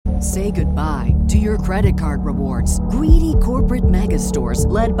Say goodbye to your credit card rewards. Greedy corporate mega stores,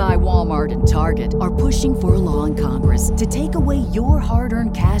 led by Walmart and Target, are pushing for a law in Congress to take away your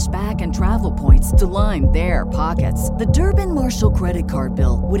hard-earned cash back and travel points to line their pockets. The Durbin-Marshall credit card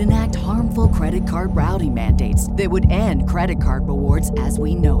bill would enact harmful credit card routing mandates that would end credit card rewards as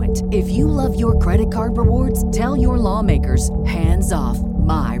we know it. If you love your credit card rewards, tell your lawmakers, hands off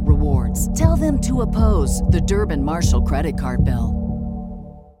my rewards. Tell them to oppose the Durbin-Marshall credit card bill.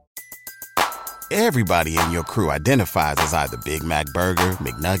 Everybody in your crew identifies as either Big Mac Burger,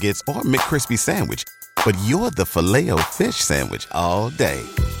 McNuggets, or McCrispy Sandwich. But you're the Filet-O-Fish Sandwich all day.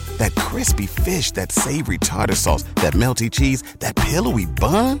 That crispy fish, that savory tartar sauce, that melty cheese, that pillowy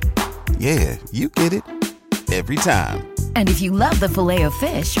bun. Yeah, you get it. Every time. And if you love the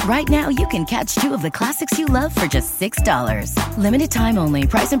Filet-O-Fish, right now you can catch two of the classics you love for just $6. Limited time only.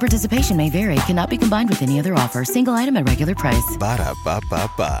 Price and participation may vary. Cannot be combined with any other offer. Single item at regular price.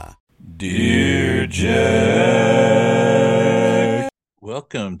 Ba-da-ba-ba-ba. Dear Jack.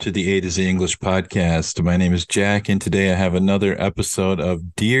 Welcome to the A to Z English podcast. My name is Jack, and today I have another episode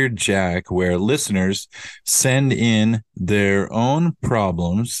of Dear Jack, where listeners send in their own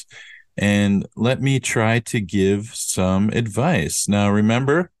problems and let me try to give some advice. Now,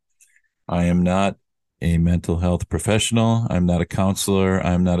 remember, I am not a mental health professional. I'm not a counselor.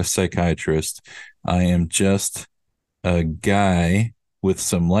 I'm not a psychiatrist. I am just a guy with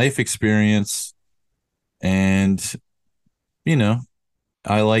some life experience, and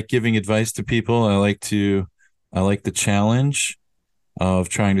I like giving advice to people. I like the challenge of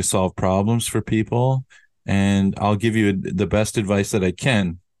trying to solve problems for people, and I'll give you the best advice that I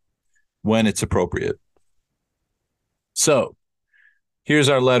can when it's appropriate. So here's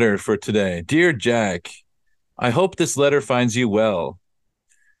our letter for today. Dear Jack, I hope this letter finds you well.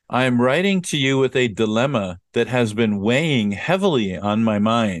 I am writing to you with a dilemma that has been weighing heavily on my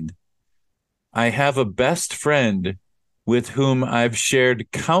mind. I have a best friend with whom I've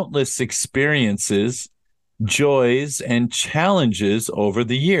shared countless experiences, joys, and challenges over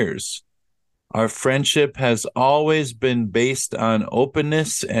the years. Our friendship has always been based on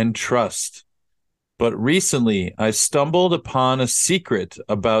openness and trust. But recently, I stumbled upon a secret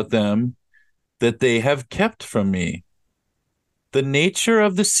about them that they have kept from me. The nature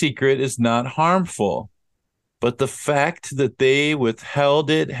of the secret is not harmful, but the fact that they withheld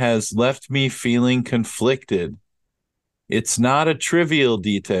it has left me feeling conflicted. It's not a trivial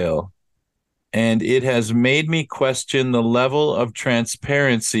detail, and it has made me question the level of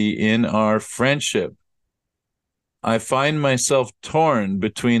transparency in our friendship. I find myself torn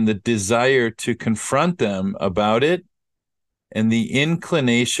between the desire to confront them about it and the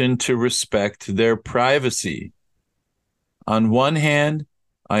inclination to respect their privacy. On one hand,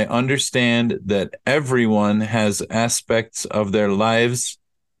 I understand that everyone has aspects of their lives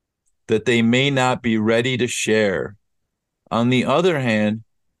that they may not be ready to share. On the other hand,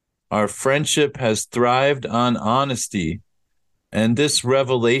 our friendship has thrived on honesty, and this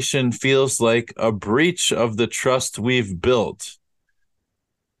revelation feels like a breach of the trust we've built.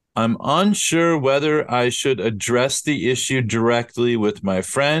 I'm unsure whether I should address the issue directly with my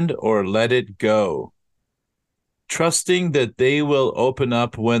friend or let it go, trusting that they will open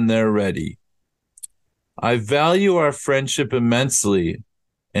up when they're ready. I value our friendship immensely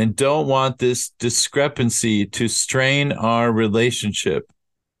and don't want this discrepancy to strain our relationship.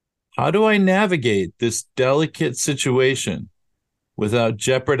 How do I navigate this delicate situation without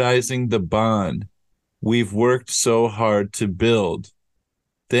jeopardizing the bond we've worked so hard to build?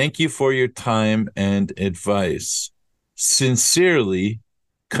 Thank you for your time and advice. Sincerely,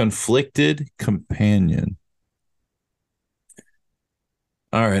 Conflicted Companion.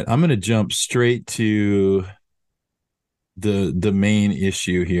 All right, I'm going to jump straight to the main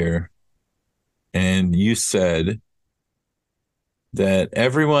issue here. And you said that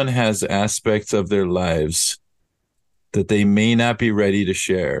everyone has aspects of their lives that they may not be ready to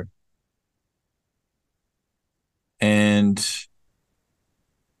share. And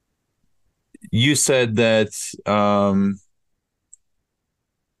you said that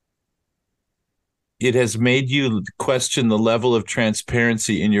it has made you question the level of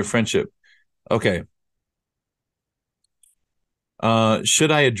transparency in your friendship. Okay.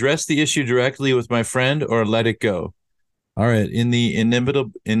 Should I address the issue directly with my friend or let it go? All right. In the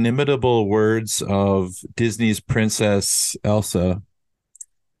inimitable words of Disney's Princess Elsa,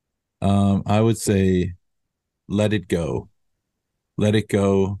 I would say, let it go. Let it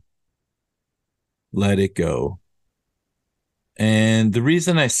go. Let it go. And the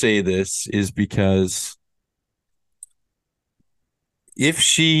reason I say this is because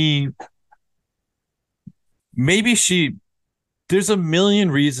maybe she there's a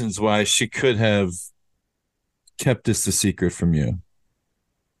million reasons why she could have kept this a secret from you.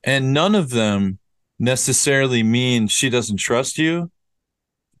 And none of them necessarily mean she doesn't trust you,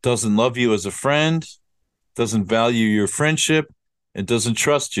 doesn't love you as a friend, doesn't value your friendship, and doesn't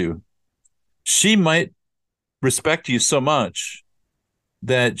trust you. She might respect you so much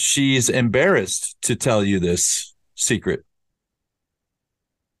that she's embarrassed to tell you this secret.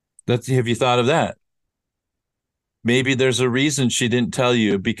 Have you thought of that? Maybe there's a reason she didn't tell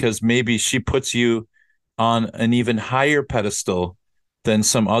you, because maybe she puts you on an even higher pedestal than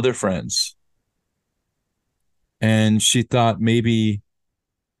some other friends. And she thought maybe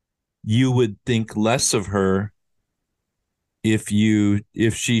you would think less of her if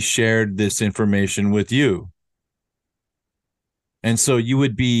she shared this information with you. And so you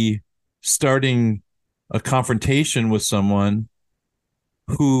would be starting a confrontation with someone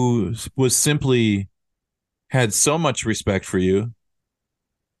who was simply had so much respect for you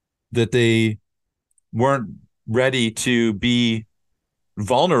that they weren't ready to be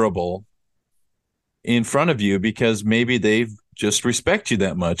vulnerable in front of you because maybe they just respect you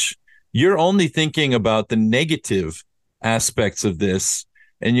that much. You're only thinking about the negative aspects of this,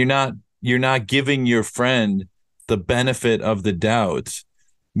 and you're not giving your friend the benefit of the doubt.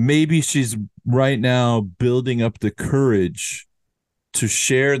 Maybe she's right now building up the courage to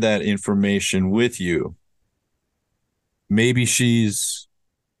share that information with you. Maybe she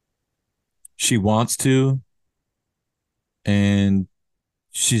wants to, and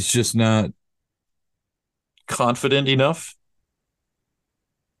she's just not confident enough.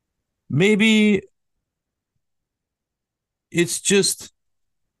 Maybe it's just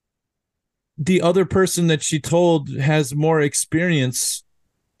the other person that she told has more experience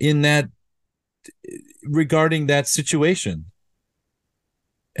in that regarding that situation.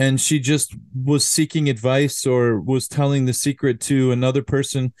 And she just was seeking advice or was telling the secret to another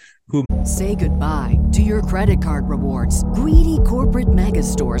person who... Say goodbye to your credit card rewards. Greedy corporate mega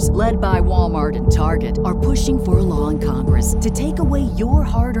stores, led by Walmart and Target, are pushing for a law in Congress to take away your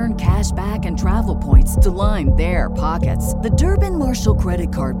hard-earned cash back and travel points to line their pockets. The Durbin-Marshall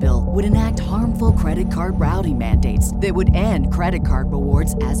credit card bill would enact harmful credit card routing mandates that would end credit card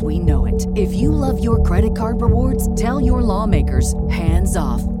rewards as we know it. If you love your credit card rewards, tell your lawmakers, hands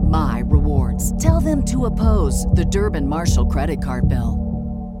off my rewards. Tell them to oppose the Durbin-Marshall credit card bill.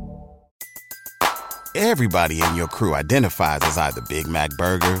 Everybody in your crew identifies as either Big Mac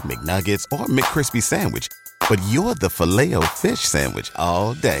Burger, McNuggets, or McCrispy Sandwich. But you're the Filet-O-Fish Sandwich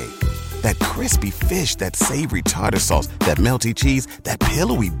all day. That crispy fish, that savory tartar sauce, that melty cheese, that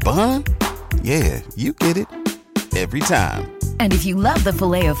pillowy bun. Yeah, you get it. Every time. And if you love the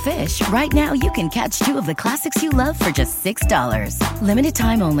Filet-O-Fish, right now you can catch two of the classics you love for just $6. Limited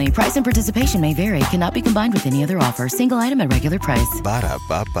time only. Price and participation may vary. Cannot be combined with any other offer. Single item at regular price.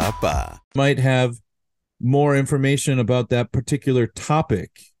 Ba-da-ba-ba-ba. Might have more information about that particular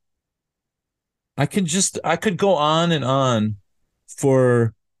topic. I could go on and on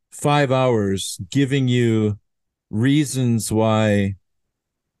for 5 hours giving you reasons why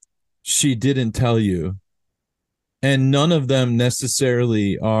she didn't tell you. And none of them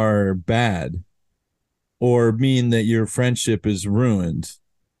necessarily are bad or mean that your friendship is ruined.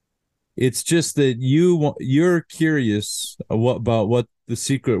 It's just that you're curious about what the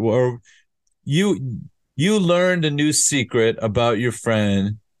secret, or you learned a new secret about your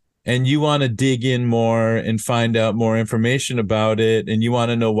friend and you want to dig in more and find out more information about it. And you want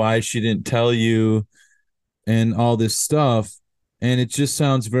to know why she didn't tell you and all this stuff. And it just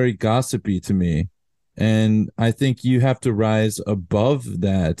sounds very gossipy to me. And I think you have to rise above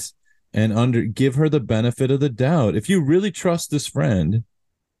that and give her the benefit of the doubt. If you really trust this friend,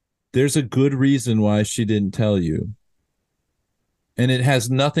 there's a good reason why she didn't tell you. And it has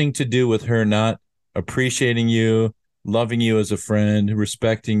nothing to do with her not appreciating you, loving you as a friend,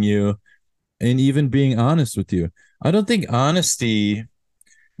 respecting you, and even being honest with you. I don't think honesty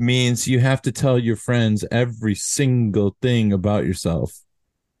means you have to tell your friends every single thing about yourself.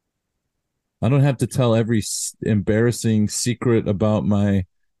 I don't have to tell every embarrassing secret about my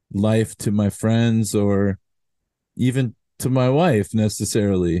life to my friends or even to my wife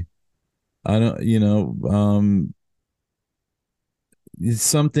necessarily. I don't,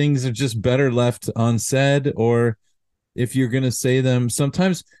 some things are just better left unsaid, or if you're going to say them,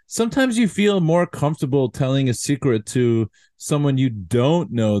 sometimes you feel more comfortable telling a secret to someone you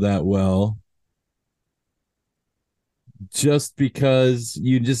don't know that well, just because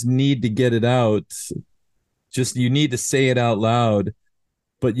you just need to get it out. Just you need to say it out loud,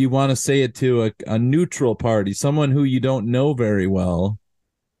 but you want to say it to a neutral party, someone who you don't know very well,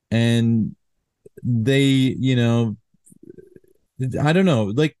 and they, I don't know.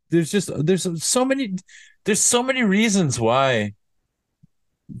 Like there's so many reasons why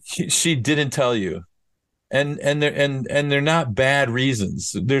she didn't tell you. And they're not bad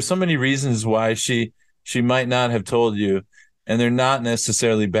reasons. There's so many reasons why she might not have told you, and they're not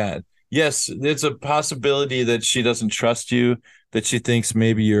necessarily bad. Yes, there's a possibility that she doesn't trust you, that she thinks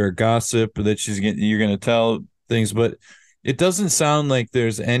maybe you're a gossip, or that you're going to tell things, but it doesn't sound like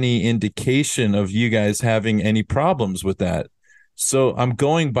there's any indication of you guys having any problems with that. So I'm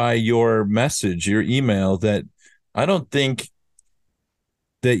going by your message, your email, that I don't think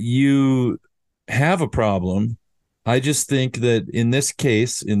that you have a problem. I just think that in this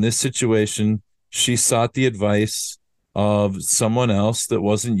case, in this situation, she sought the advice of someone else that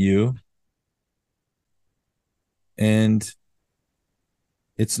wasn't you. And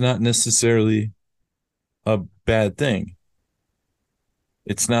it's not necessarily a bad thing.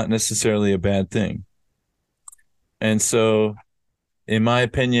 It's not necessarily a bad thing. And so, in my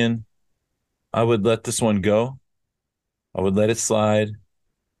opinion, I would let this one go. I would let it slide.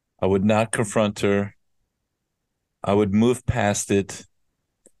 I would not confront her. I would move past it.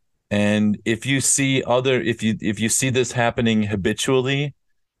 And if you see this happening habitually,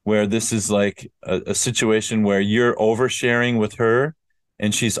 where this is like a situation where you're oversharing with her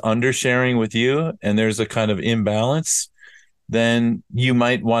and she's undersharing with you, and there's a kind of imbalance, then you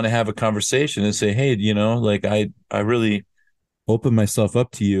might want to have a conversation and say, hey, like I really open myself up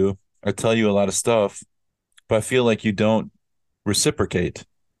to you. I tell you a lot of stuff, but I feel like you don't reciprocate.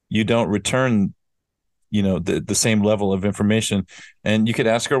 You don't return, the same level of information. And you could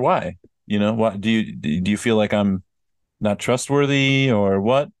ask her why. Why do you feel like I'm not trustworthy or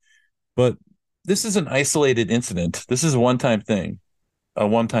what? But this is an isolated incident. This is a one-time thing.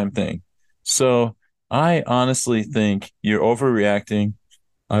 So I honestly think you're overreacting.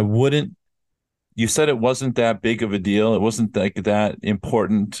 You said it wasn't that big of a deal. It wasn't like that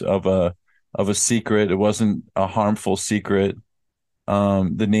important of a secret. It wasn't a harmful secret.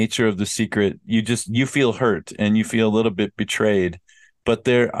 The nature of the secret, you feel hurt and you feel a little bit betrayed, but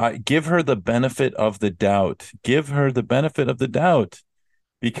give her the benefit of the doubt. Give her the benefit of the doubt,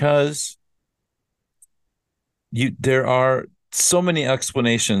 because there are so many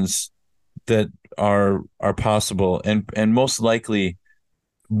explanations that are possible, and most likely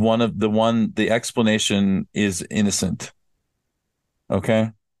the explanation is innocent.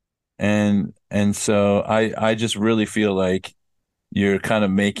 Okay. And so I just really feel like you're kind of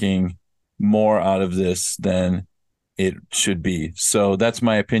making more out of this than it should be. So that's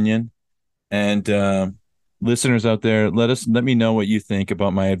my opinion. And listeners out there, let me know what you think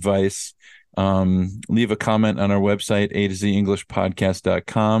about my advice. Leave a comment on our website,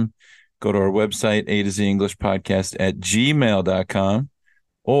 AtoZEnglishPodcast.com. Go to our website, AtoZEnglishPodcast@gmail.com,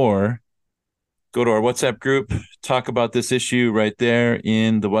 or go to our WhatsApp group. Talk about this issue right there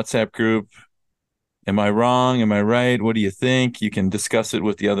in the WhatsApp group. Am I wrong? Am I right? What do you think? You can discuss it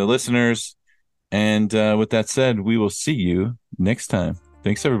with the other listeners. And with that said, we will see you next time.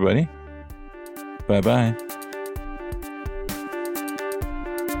 Thanks, everybody. Bye-bye.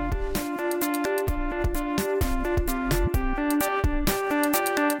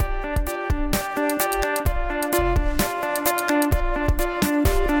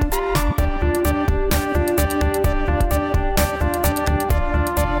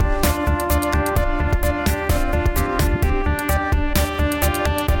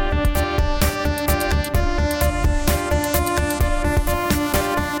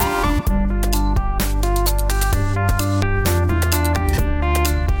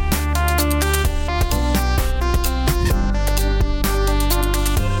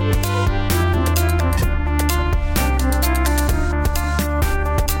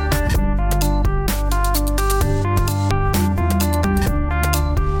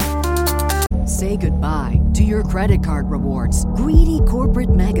 Say goodbye to your credit card rewards. Greedy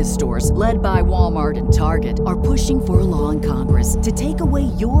corporate mega stores, led by Walmart and Target, are pushing for a law in Congress to take away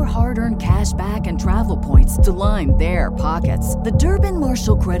your hard-earned cash back and travel points to line their pockets. The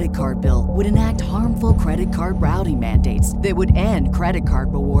Durbin-Marshall credit card bill would enact harmful credit card routing mandates that would end credit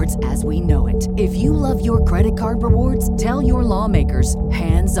card rewards as we know it. If you love your credit card rewards, tell your lawmakers,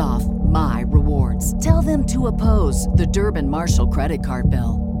 hands off my rewards. Tell them to oppose the Durbin-Marshall credit card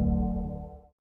bill.